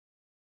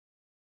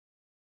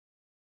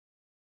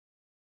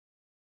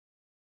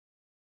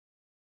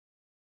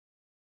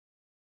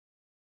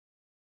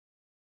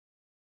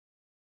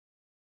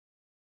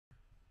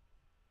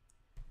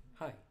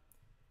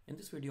In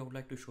this video, I would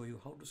like to show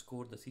you how to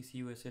score the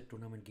CCUSA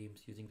tournament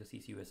games using the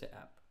CCUSA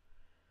app.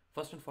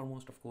 First and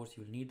foremost, of course,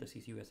 you'll need the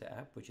CCUSA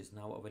app, which is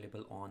now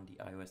available on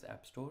the iOS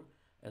App Store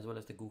as well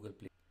as the Google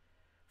Play.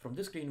 From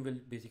this screen, we'll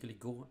basically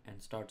go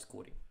and start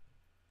scoring.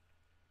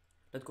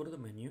 Let's go to the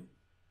menu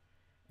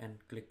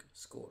and click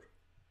Score.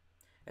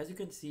 As you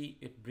can see,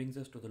 it brings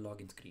us to the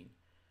login screen.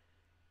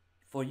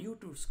 For you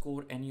to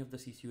score any of the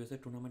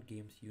CCUSA tournament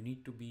games, you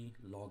need to be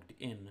logged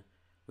in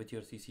with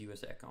your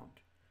CCUSA account.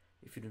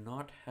 If you do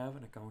not have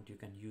an account, you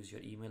can use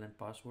your email and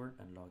password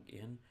and log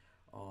in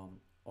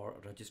or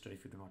register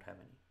if you do not have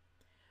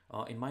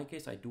any. In my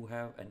case, I do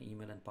have an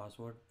email and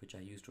password which I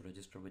use to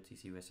register with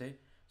CCUSA,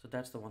 so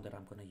that's the one that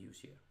I'm going to use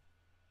here.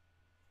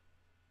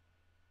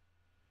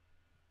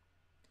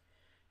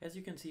 As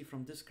you can see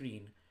from this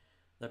screen,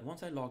 that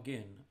once I log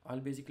in, I'll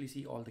basically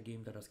see all the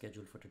games that are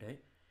scheduled for today.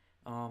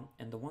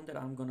 And the one that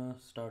I'm gonna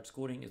start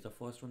scoring is the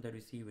first one that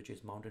we see, which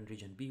is Mountain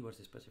Region B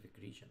versus Pacific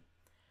Region.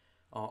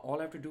 All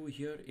I have to do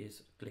here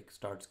is click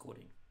Start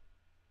Scoring.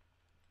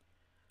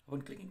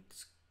 Upon clicking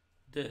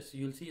this,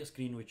 you'll see a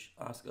screen which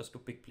asks us to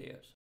pick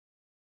players.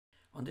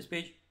 On this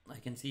page, I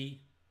can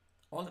see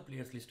all the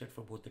players listed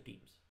for both the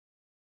teams.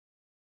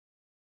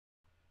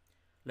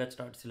 Let's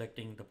start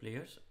selecting the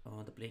players,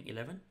 the playing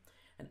 11.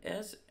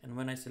 And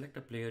when I select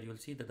a player, you'll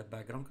see that the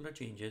background color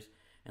changes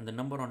and the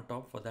number on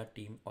top for that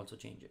team also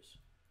changes.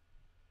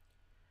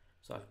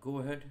 So I'll go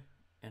ahead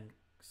and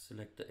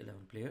select the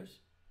 11 players.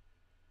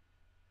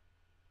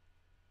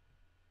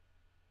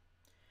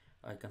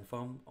 I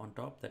confirm on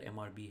top that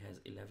MRB has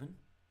 11.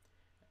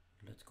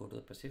 Let's go to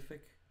the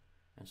Pacific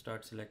and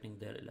start selecting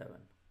their 11.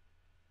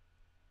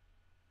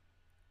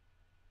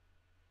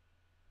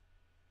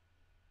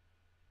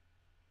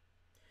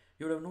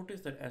 You would have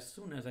noticed that as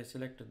soon as I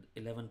selected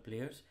 11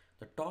 players,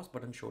 the toss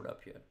button showed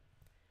up here.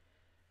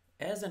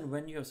 As and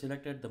when you have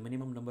selected the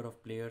minimum number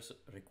of players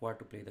required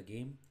to play the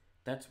game,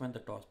 that's when the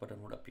toss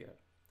button would appear.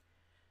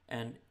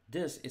 And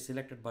this is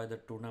selected by the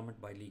tournament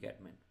by league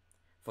admin.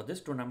 For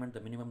this tournament,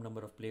 the minimum number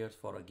of players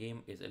for a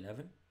game is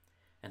 11.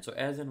 And so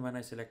as and when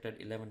I selected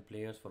 11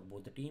 players for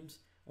both the teams,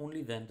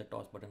 only then the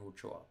toss button would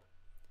show up.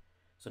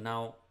 So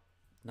now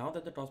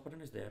that the toss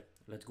button is there,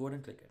 let's go ahead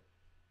and click it.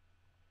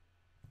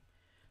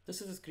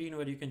 This is a screen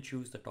where you can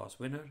choose the toss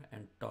winner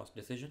and toss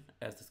decision,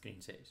 as the screen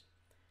says.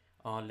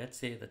 Let's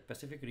say that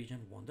Pacific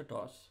region won the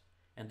toss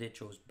and they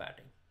chose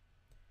batting.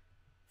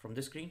 From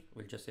this screen,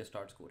 we'll just say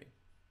Start Scoring.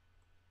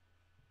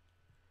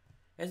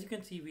 As you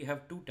can see, we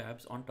have two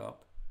tabs on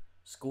top,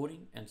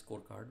 Scoring and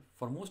Scorecard.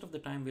 For most of the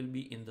time, we'll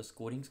be in the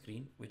scoring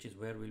screen, which is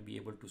where we'll be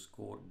able to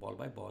score ball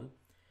by ball.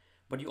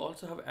 But you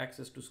also have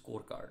access to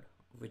Scorecard,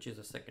 which is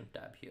a second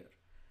tab here.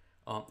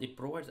 It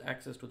provides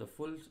access to the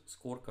full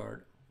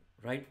scorecard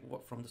right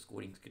from the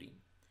scoring screen.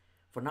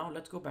 For now,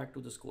 let's go back to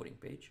the scoring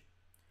page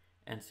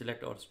and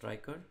select our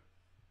striker,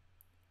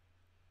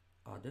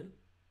 Adil,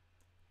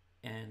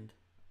 and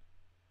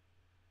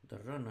the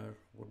runner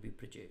would be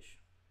Brijesh.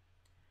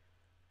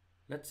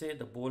 Let's say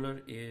the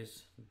bowler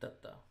is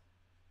Datta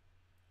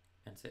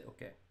and say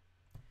OK.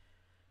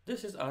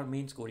 This is our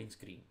main scoring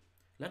screen.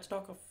 Let's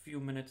talk a few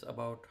minutes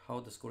about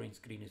how the scoring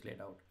screen is laid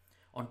out.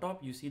 On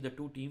top, you see the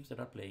two teams that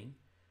are playing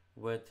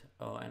with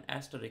an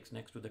asterisk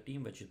next to the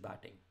team which is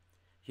batting.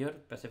 Here,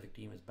 Pacific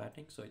team is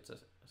batting, so it's a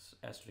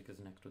asterisk is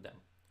next to them.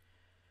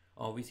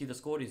 We see the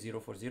score is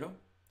 0-0.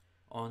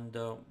 On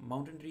the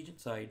Mountain Region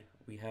side,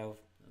 we have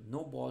no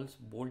balls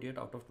bowled yet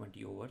out of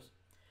 20 overs.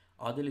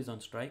 Adil is on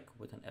strike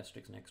with an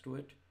asterisk next to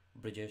it,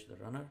 Brijesh the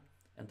runner,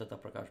 and Datta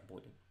Prakash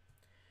bowling.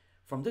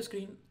 From this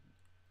screen,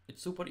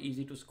 it's super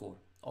easy to score.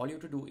 All you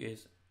have to do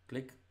is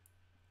click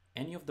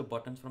any of the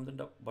buttons from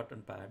the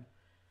button pad,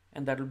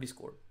 and that will be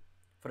scored.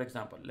 For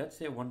example, let's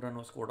say one run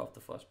was scored off the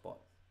first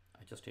ball.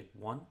 I just hit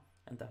 1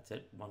 and that's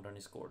it, 1 run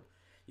is scored.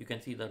 You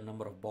can see the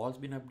number of balls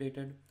been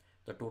updated,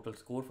 the total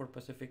score for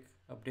Pacific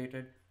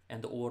updated,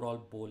 and the overall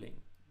bowling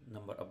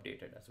number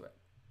updated as well.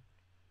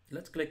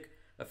 Let's click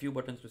a few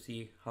buttons to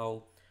see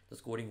how the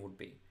scoring would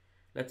be.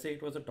 Let's say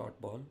it was a dot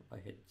ball. I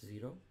hit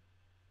 0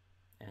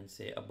 and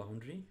say a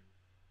boundary.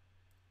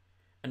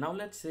 And now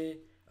let's say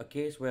a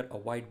case where a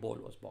wide ball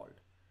was bowled.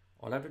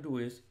 All I have to do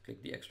is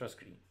click the extra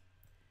screen.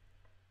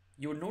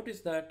 You will notice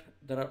that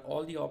there are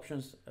all the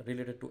options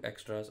related to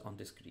extras on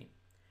this screen.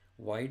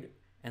 Wide,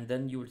 and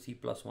then you will see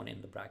 +1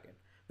 in the bracket,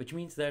 which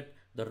means that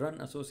the run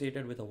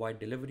associated with a wide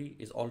delivery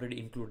is already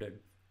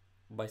included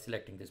by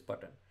selecting this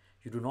button.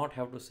 You do not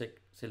have to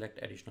select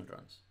additional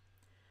runs.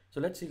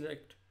 So let's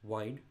select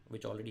wide,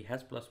 which already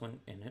has +1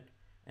 in it,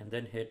 and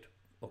then hit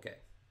OK.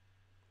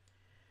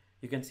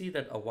 You can see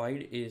that a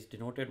wide is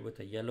denoted with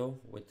a yellow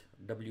with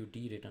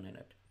WD written in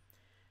it.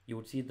 You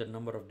would see the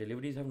number of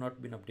deliveries have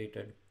not been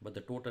updated, but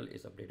the total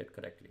is updated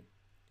correctly.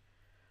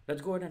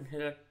 Let's go ahead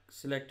and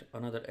select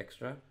another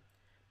extra.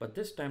 But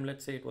this time,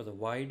 let's say it was a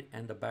wide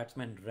and the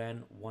batsman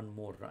ran one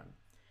more run.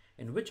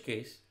 In which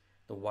case,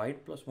 the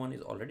wide +1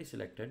 is already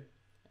selected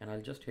and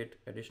I'll just hit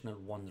additional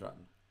 1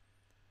 run.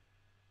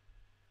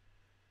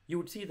 You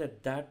would see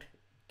that that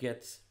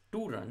gets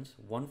 2 runs,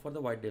 1 for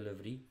the wide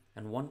delivery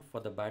and 1 for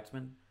the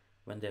batsman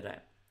when they ran.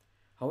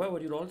 However,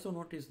 you'll also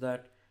notice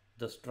that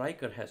the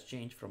striker has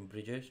changed from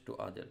Brijesh to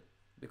Adil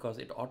because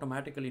it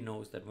automatically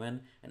knows that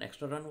when an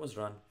extra run was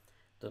run,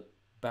 the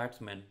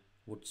batsman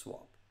would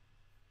swap.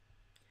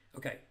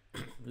 Okay,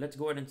 let's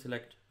go ahead and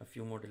select a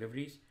few more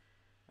deliveries.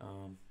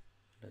 Um,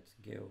 let's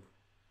give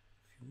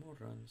a few more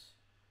runs.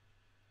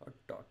 A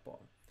dot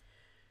ball.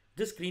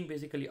 This screen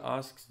basically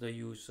asks the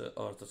user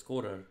or the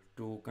scorer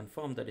to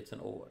confirm that it's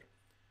an over.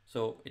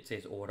 So it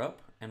says over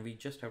up, and we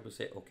just have to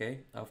say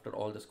okay after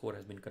all the score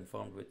has been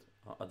confirmed with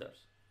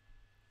others.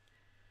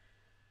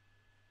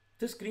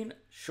 This screen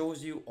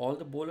shows you all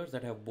the bowlers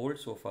that have bowled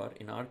so far.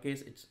 In our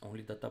case, it's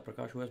only Datta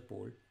Prakash who has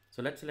bowled.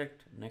 So let's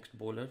select next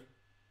bowler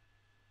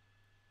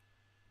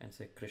and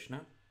say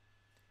Krishna,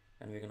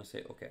 and we're going to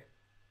say okay.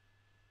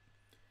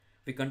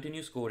 We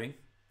continue scoring,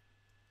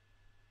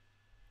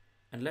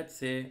 and let's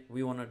say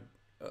we want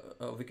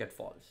a wicket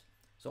falls.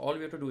 So all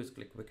we have to do is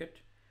click wicket,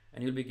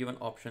 and you'll be given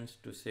options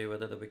to say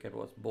whether the wicket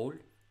was bowled,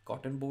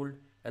 caught and bowled,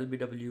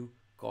 LBW,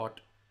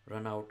 caught,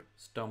 run out,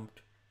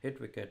 stumped,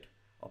 hit wicket,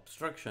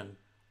 obstruction,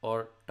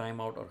 or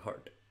timeout or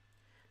hurt.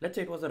 Let's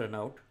say it was a run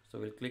out, so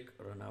we'll click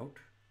run out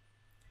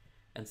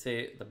and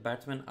say the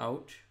batsman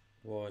out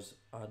was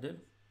Adil,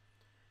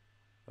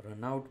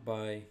 run out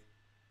by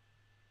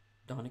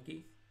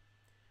Donaki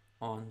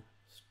on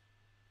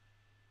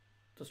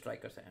the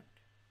striker's end.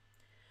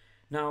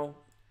 Now,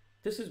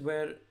 this is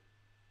where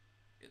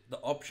the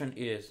option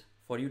is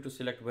for you to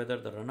select whether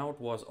the run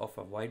out was of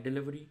a wide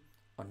delivery,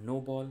 a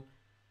no ball,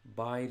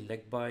 by,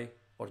 leg by,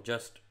 or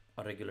just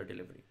a regular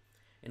delivery.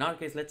 In our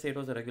case, let's say it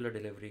was a regular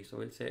delivery, so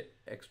we'll say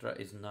extra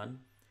is none,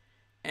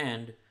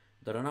 and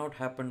the run out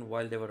happened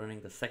while they were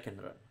running the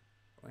second run,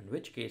 in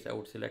which case I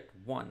would select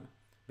 1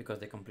 because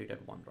they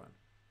completed 1 run.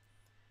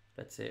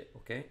 Let's say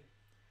okay,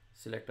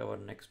 select our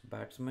next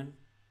batsman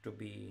to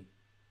be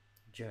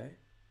Jai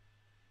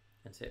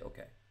and say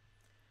okay.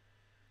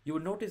 You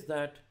would notice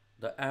that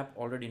the app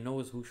already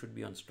knows who should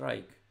be on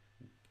strike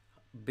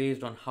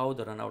based on how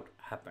the run out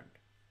happened.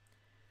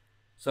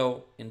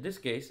 So in this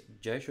case,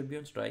 Jai should be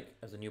on strike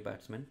as a new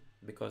batsman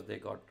because they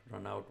got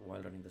run out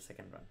while running the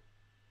second run.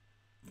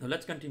 Now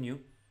let's continue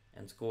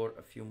and score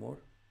a few more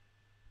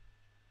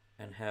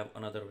and have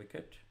another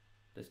wicket,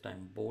 this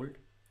time bowled.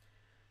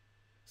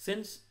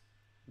 Since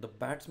the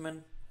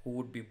batsman who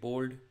would be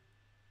bowled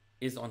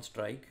is on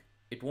strike,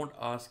 it won't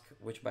ask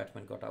which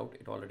batsman got out.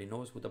 It already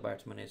knows who the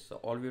batsman is. So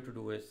all we have to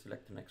do is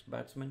select the next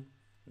batsman,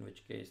 in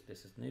which case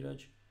this is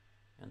Neeraj,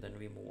 and then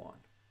we move on.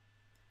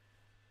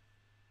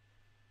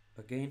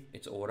 Again,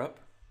 it's over up,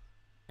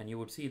 and you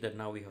would see that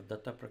now we have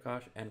Datta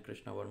Prakash and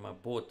Krishna Verma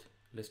both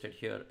listed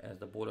here as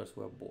the bowlers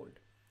who have bowled.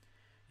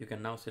 You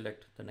can now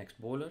select the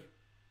next bowler.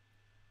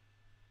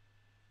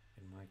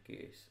 In my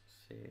case,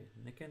 say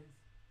Nikin,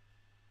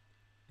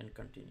 and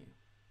continue.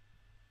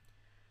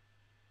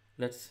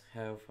 Let's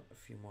have a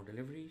few more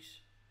deliveries,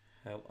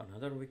 have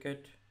another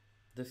wicket.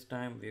 This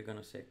time we're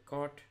gonna say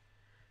caught,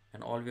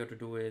 and all we have to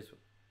do is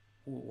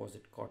who was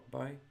it caught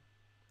by.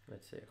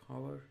 Let's say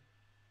Howard.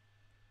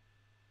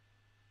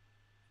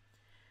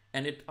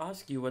 And it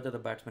asks you whether the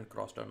batsman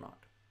crossed or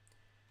not.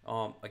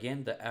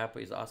 Again, the app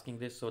is asking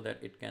this so that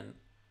it can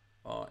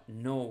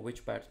know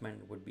which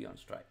batsman would be on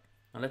strike.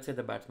 Now let's say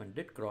the batsman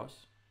did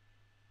cross,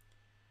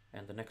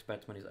 and the next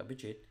batsman is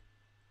Abhijit.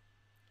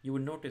 You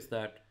will notice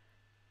that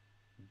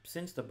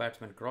since the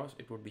batsman crossed,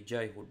 it would be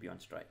Jai who would be on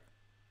strike.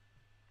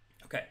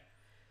 Okay,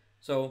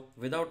 so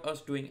without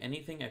us doing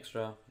anything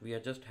extra, we are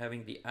just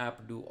having the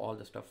app do all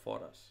the stuff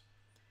for us.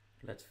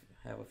 Let's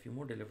have a few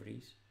more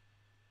deliveries.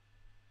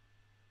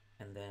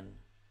 And then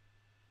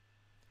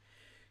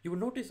you will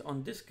notice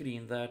on this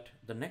screen that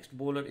the next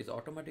bowler is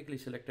automatically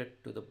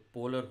selected to the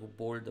bowler who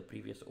bowled the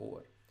previous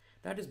over.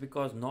 That is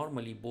because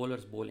normally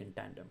bowlers bowl in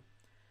tandem.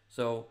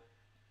 So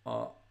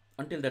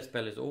until that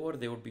spell is over,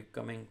 they would be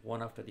coming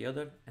one after the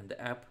other, and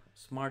the app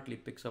smartly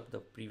picks up the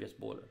previous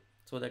bowler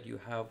so that you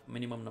have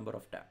minimum number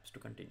of taps to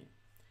continue.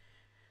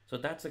 So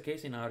that's the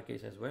case in our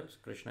case as well. So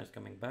Krishna is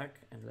coming back,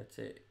 and let's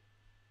say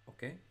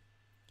okay.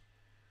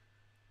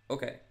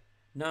 Okay,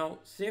 now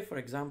say for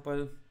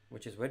example,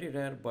 which is very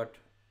rare, but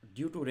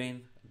due to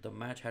rain, the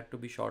match had to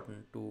be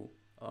shortened to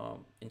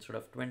instead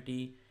of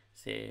 20,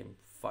 say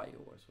 5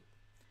 overs,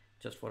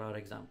 just for our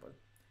example.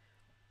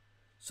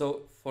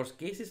 So for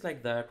cases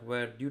like that,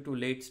 where due to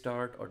late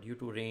start or due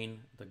to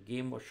rain, the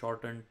game was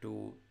shortened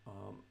to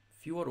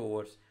fewer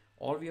overs,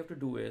 all we have to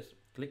do is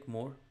click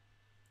more,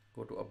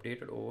 go to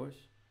updated overs,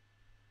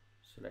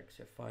 select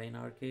say 5 in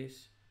our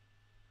case,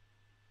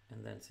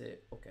 and then say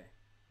okay.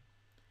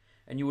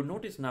 And you will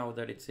notice now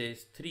that it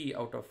says 3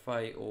 out of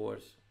 5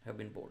 overs have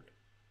been bowled.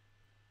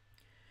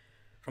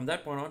 From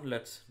that point on,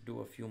 let's do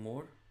a few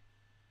more.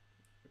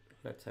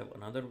 Let's have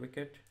another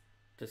wicket.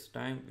 This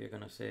time we're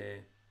gonna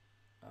say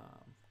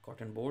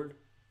caught and bowled,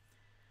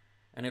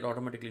 and it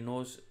automatically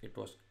knows it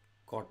was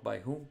caught by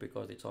whom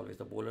because it's always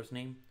the bowler's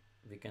name.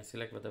 We can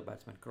select whether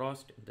batsman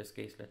crossed. In this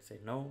case, let's say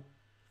no.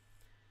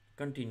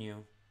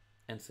 Continue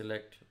and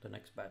select the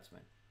next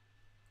batsman.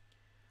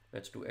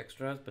 Let's do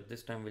extras, but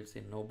this time we'll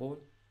say no ball.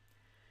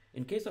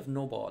 In case of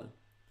no ball,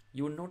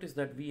 you will notice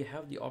that we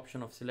have the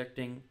option of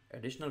selecting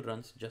additional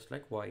runs just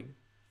like wide,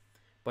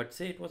 but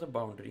say it was a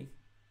boundary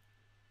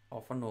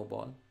of a no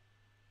ball,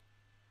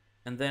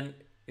 and then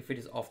if it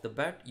is off the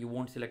bat, you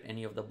won't select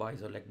any of the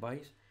buys or leg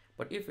buys,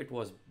 but if it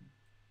was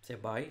say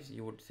buys,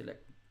 you would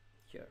select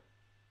here.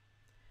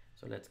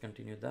 So let's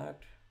continue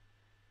that,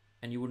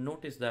 and you would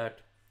notice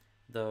that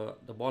the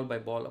ball by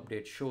ball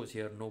update shows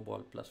here no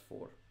ball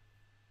 +4,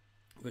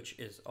 which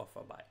is of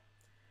a buy.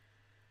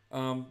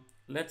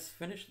 Let's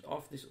finish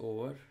off this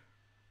over.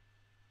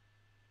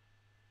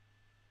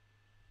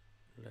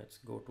 Let's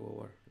go to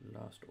our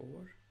last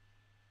over.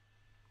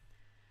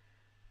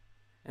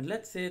 And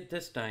let's say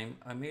this time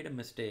I made a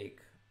mistake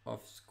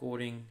of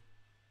scoring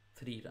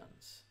 3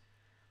 runs.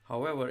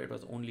 However, it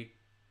was only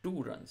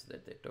 2 runs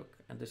that they took,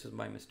 and this is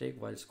my mistake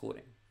while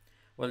scoring.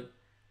 Well,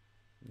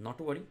 not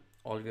to worry.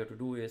 All we have to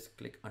do is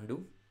click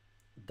undo.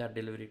 That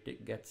delivery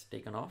gets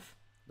taken off.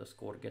 The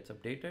score gets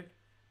updated.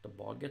 The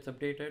ball gets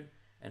updated.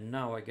 And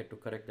now I get to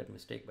correct that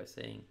mistake by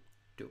saying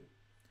 2.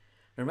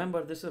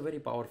 Remember, this is a very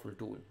powerful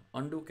tool.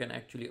 Undo can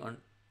actually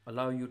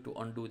allow you to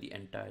undo the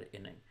entire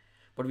inning.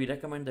 But we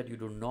recommend that you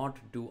do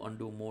not do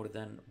undo more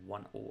than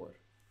 1 over.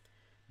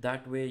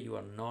 That way you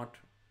are not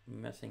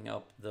messing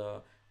up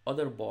the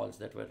other balls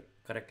that were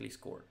correctly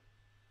scored.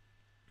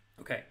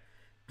 Okay,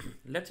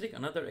 let's take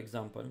another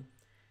example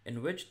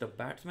in which the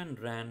batsman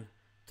ran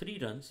 3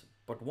 runs,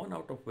 but 1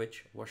 out of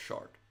which was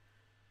short.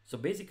 So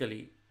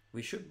basically,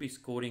 we should be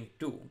scoring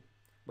 2.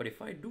 But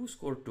if I do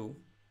score 2,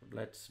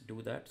 let's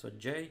do that. So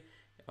Jay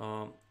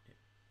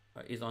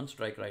is on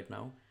strike right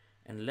now.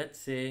 And let's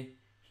say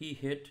he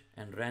hit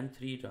and ran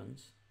 3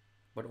 runs,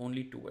 but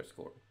only 2 were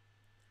scored.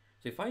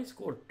 So if I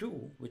score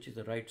 2, which is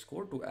the right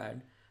score to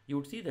add, you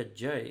would see that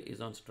Jay is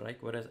on strike,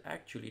 whereas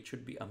actually it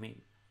should be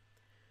Amin.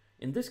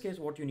 In this case,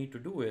 what you need to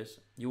do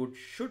is you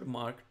should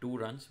mark 2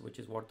 runs, which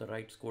is what the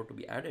right score to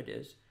be added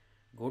is.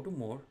 Go to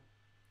more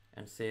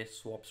and say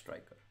swap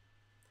striker.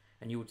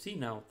 And you would see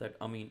now that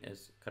Amin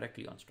is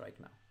correctly on strike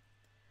now.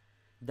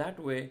 That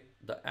way,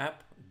 the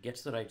app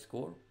gets the right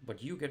score,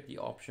 but you get the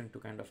option to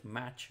kind of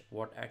match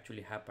what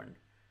actually happened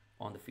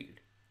on the field.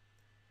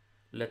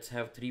 Let's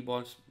have 3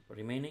 balls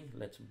remaining.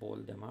 Let's bowl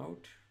them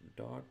out.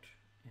 Dot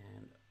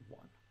and 1.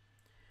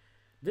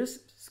 This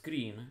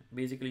screen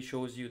basically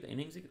shows you the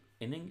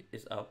inning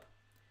is up.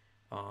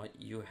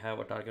 You have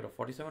a target of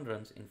 47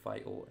 runs in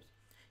 5 overs.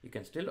 You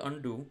can still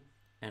undo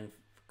and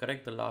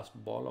correct the last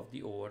ball of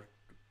the over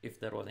if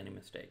there was any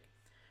mistake.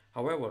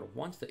 However,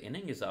 once the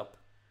inning is up,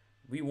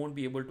 we won't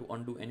be able to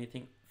undo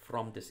anything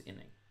from this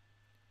inning.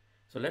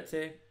 So let's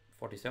say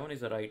 47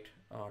 is the right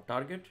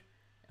target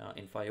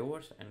in 5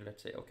 overs, and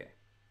let's say okay.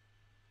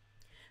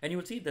 And you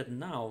will see that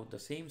now the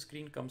same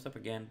screen comes up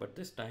again, but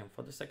this time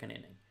for the second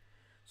inning.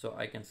 So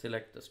I can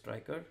select the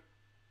striker,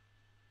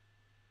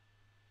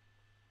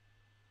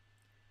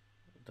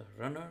 the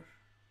runner,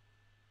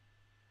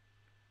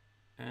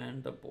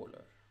 and the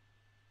bowler.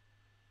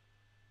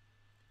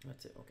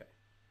 Let's say okay.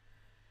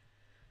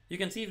 You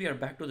can see we are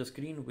back to the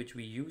screen which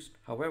we used.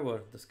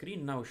 However, the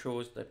screen now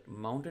shows that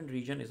mountain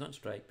region is on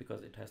strike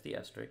because it has the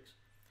asterisk.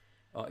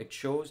 It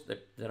shows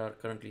that there are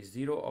currently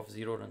 0 of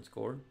 0 runs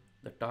scored.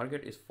 The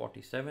target is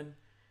 47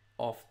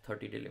 of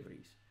 30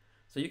 deliveries.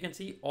 So you can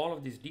see all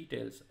of these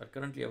details are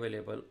currently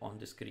available on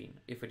the screen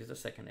if it is a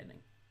second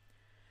inning.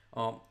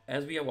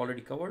 As we have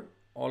already covered,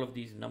 all of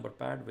these number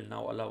pad will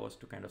now allow us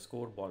to kind of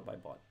score ball by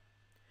ball.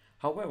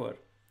 However,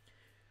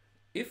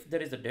 if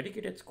there is a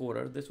dedicated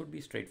scorer, this would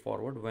be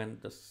straightforward when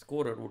the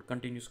scorer would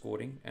continue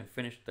scoring and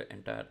finish the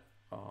entire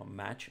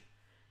match,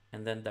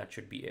 and then that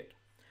should be it.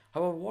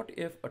 However, what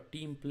if a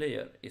team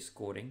player is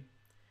scoring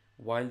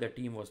while the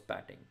team was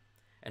batting,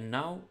 and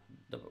now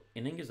the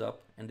inning is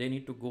up and they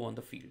need to go on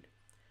the field?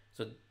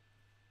 So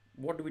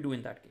what do we do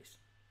in that case?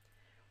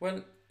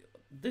 Well,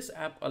 this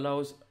app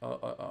allows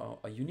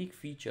a unique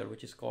feature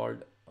which is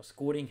called a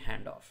scoring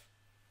handoff.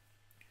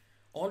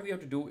 All we have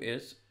to do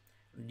is,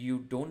 you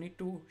don't need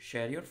to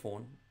share your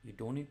phone, you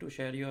don't need to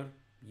share your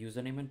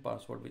username and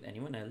password with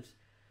anyone else.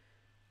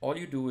 All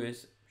you do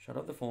is shut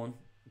off the phone,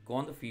 go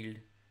on the field,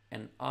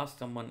 and ask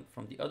someone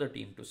from the other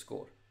team to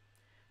score.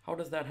 How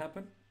does that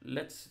happen?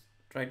 Let's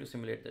try to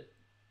simulate that.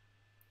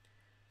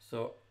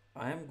 So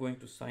I am going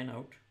to sign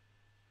out,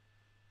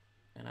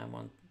 and I'm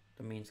on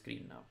the main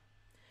screen now.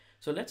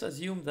 So let's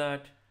assume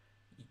that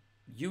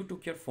you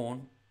took your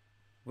phone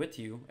with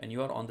you and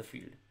you are on the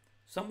field.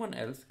 Someone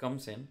else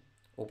comes in,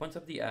 opens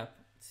up the app,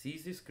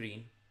 sees the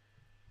screen,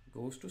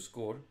 goes to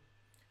score,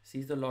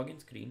 sees the login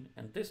screen,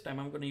 and this time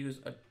I'm going to use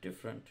a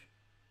different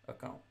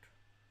account.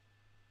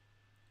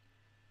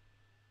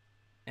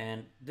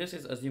 And this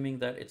is assuming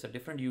that it's a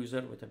different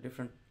user with a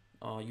different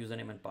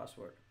username and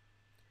password.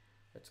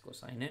 Let's go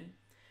sign in.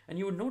 And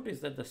you would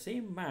notice that the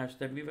same match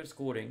that we were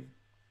scoring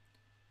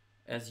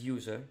as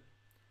user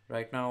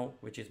right now,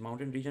 which is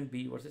Mountain Region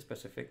B versus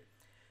Pacific,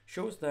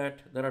 shows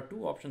that there are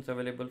 2 options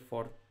available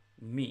for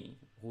me,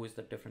 who is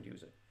the different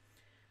user.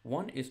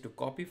 One is to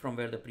copy from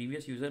where the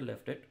previous user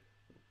left it,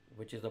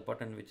 which is the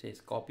button which says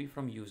copy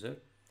from user,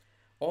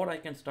 or I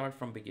can start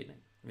from beginning,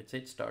 which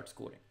says start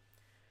scoring.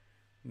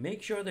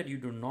 Make sure that you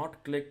do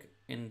not click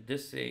in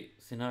this say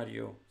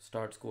scenario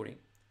start scoring.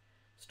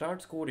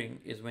 Start scoring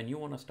is when you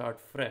want to start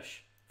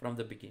fresh from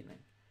the beginning.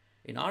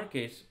 In our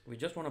case, we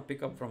just want to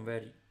pick up from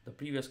where the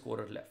previous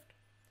scorer left.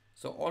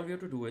 So all we have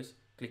to do is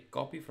click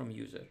copy from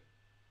user.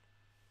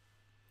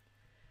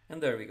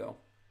 And there we go.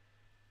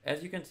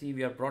 As you can see,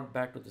 we are brought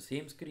back to the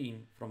same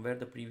screen from where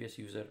the previous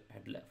user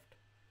had left.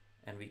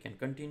 And we can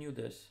continue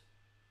this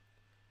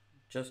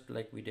just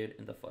like we did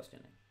in the first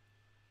inning.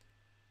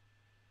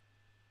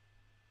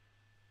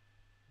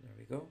 There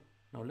we go.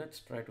 Now let's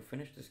try to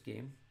finish this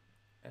game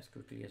as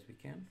quickly as we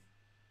can.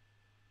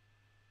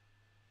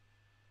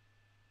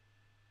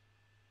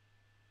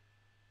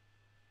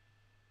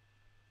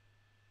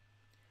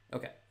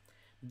 Okay,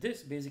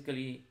 this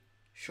basically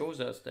shows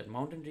us that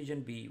Mountain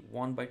Region B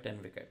won by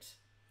 10 wickets.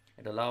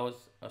 It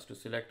allows us to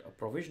select a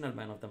provisional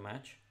man of the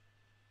match.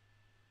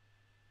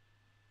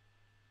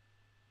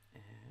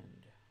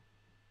 And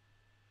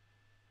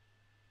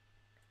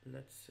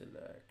let's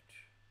select,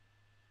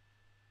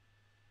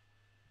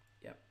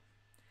 yeah,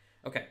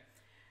 okay.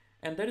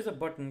 And there is a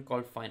button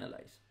called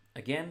finalize.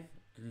 Again,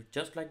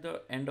 just like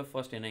the end of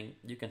first inning,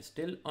 you can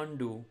still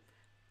undo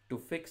to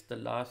fix the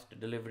last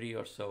delivery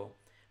or so.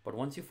 But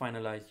once you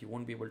finalize, you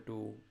won't be able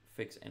to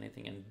fix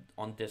anything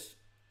on this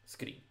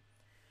screen.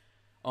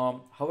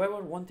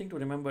 However, one thing to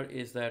remember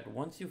is that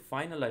once you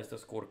finalize the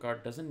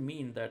scorecard doesn't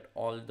mean that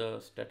all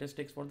the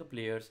statistics for the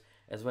players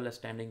as well as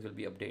standings will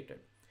be updated.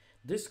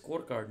 This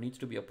scorecard needs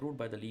to be approved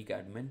by the league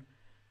admin.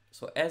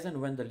 So as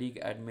and when the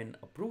league admin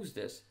approves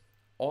this,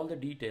 all the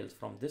details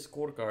from this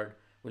scorecard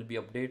will be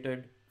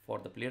updated for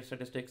the player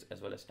statistics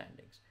as well as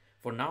standings.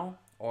 For now,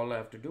 all I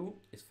have to do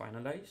is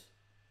finalize,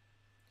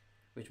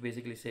 which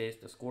basically says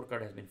the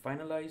scorecard has been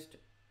finalized.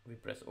 We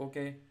press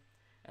OK,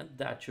 and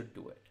that should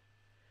do it.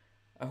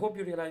 I hope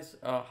you realize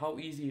how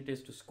easy it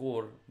is to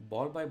score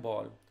ball by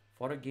ball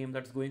for a game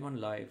that's going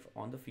on live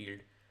on the field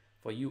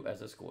for you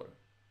as a scorer.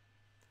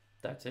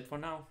 That's it for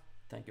now.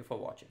 Thank you for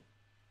watching.